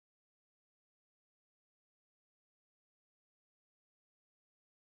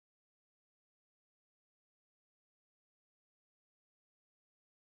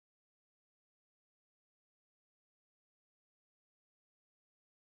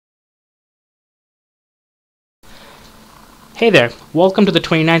Hey there, welcome to the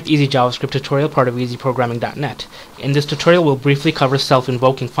 29th Easy JavaScript tutorial, part of easyprogramming.net. In this tutorial, we'll briefly cover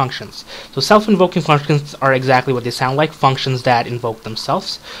self-invoking functions. So self-invoking functions are exactly what they sound like, functions that invoke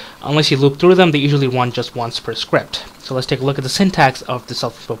themselves. Unless you loop through them, they usually run just once per script. So let's take a look at the syntax of the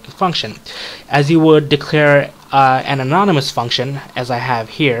self-invoking function. As you would declare an anonymous function, as I have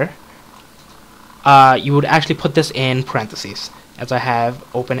here, you would actually put this in parentheses, as I have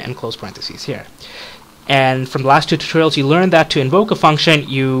open and close parentheses here. And from the last two tutorials, you learned that to invoke a function,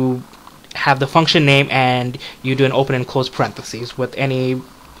 you have the function name and you do an open and close parentheses with any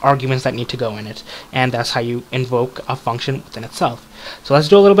arguments that need to go in it. And that's how you invoke a function within itself. So let's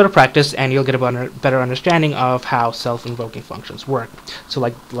do a little bit of practice and you'll get a better understanding of how self-invoking functions work. So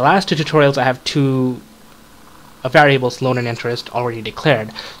like the last two tutorials, I have two variables, loan and interest, already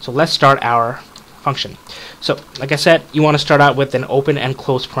declared. So let's start our function. So, like I said, you want to start out with an open and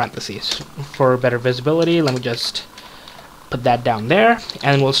close parentheses. For better visibility, let me just put that down there,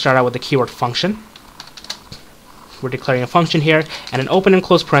 and we'll start out with the keyword function. We're declaring a function here, and an open and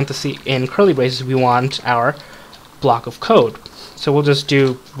close parenthesis in curly braces, we want our block of code. So we'll just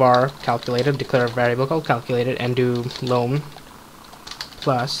do var calculated, declare a variable called calculated, and do loan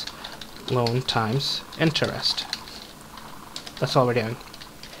plus loan times interest. That's all we're doing.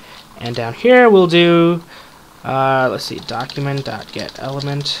 And down here we'll do, let's see,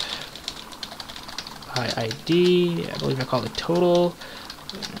 document.getElement by ID, I believe I call it total,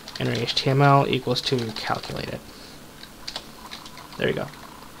 enter HTML equals to calculated. There you go.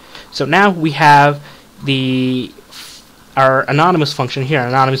 So now we have our anonymous function here,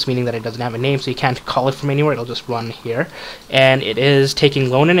 anonymous meaning that it doesn't have a name, so you can't call it from anywhere, it'll just run here. And it is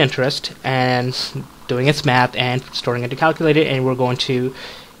taking loan and interest and doing its math and storing it to calculate it, and we're going to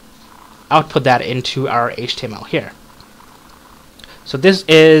output that into our HTML here. So this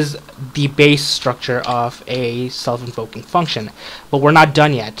is the base structure of a self-invoking function, but we're not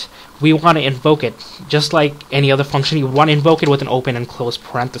done yet. We want to invoke it just like any other function. You want to invoke it with an open and close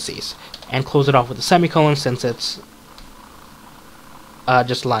parentheses and close it off with a semicolon, since it's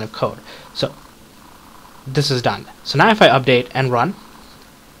just a line of code. So this is done. So now if I update and run,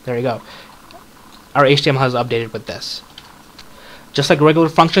 there you go. Our HTML has updated with this. Just like regular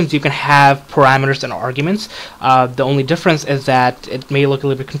functions, you can have parameters and arguments. The only difference is that it may look a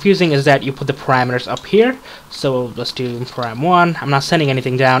little bit confusing, is that you put the parameters up here. So let's do param1. I'm not sending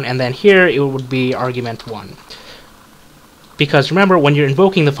anything down, and then here it would be argument 1. Because remember, when you're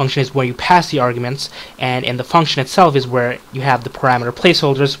invoking the function is where you pass the arguments, and in the function itself is where you have the parameter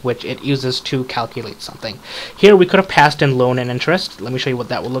placeholders, which it uses to calculate something. Here we could have passed in loan and interest. Let me show you what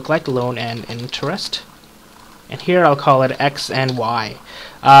that would look like, loan and interest. And here I'll call it X and Y.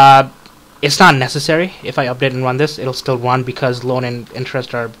 It's not necessary. If I update and run this, it'll still run because loan and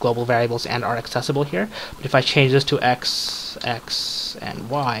interest are global variables and are accessible here. But if I change this to X, X, and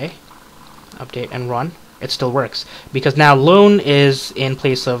Y, update and run, it still works. Because now loan is in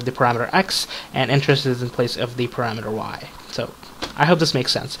place of the parameter X, and interest is in place of the parameter Y. So I hope this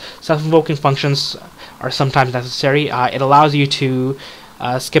makes sense. Self-invoking functions are sometimes necessary. It allows you to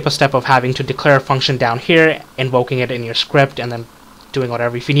skip a step of having to declare a function down here, invoking it in your script, and then doing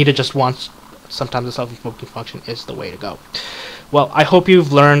whatever. If you need it just once, sometimes the self-invoking function is the way to go. Well, I hope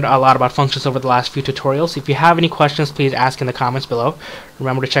you've learned a lot about functions over the last few tutorials. If you have any questions, please ask in the comments below.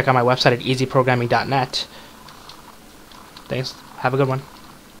 Remember to check out my website at easyprogramming.net. Thanks. Have a good one.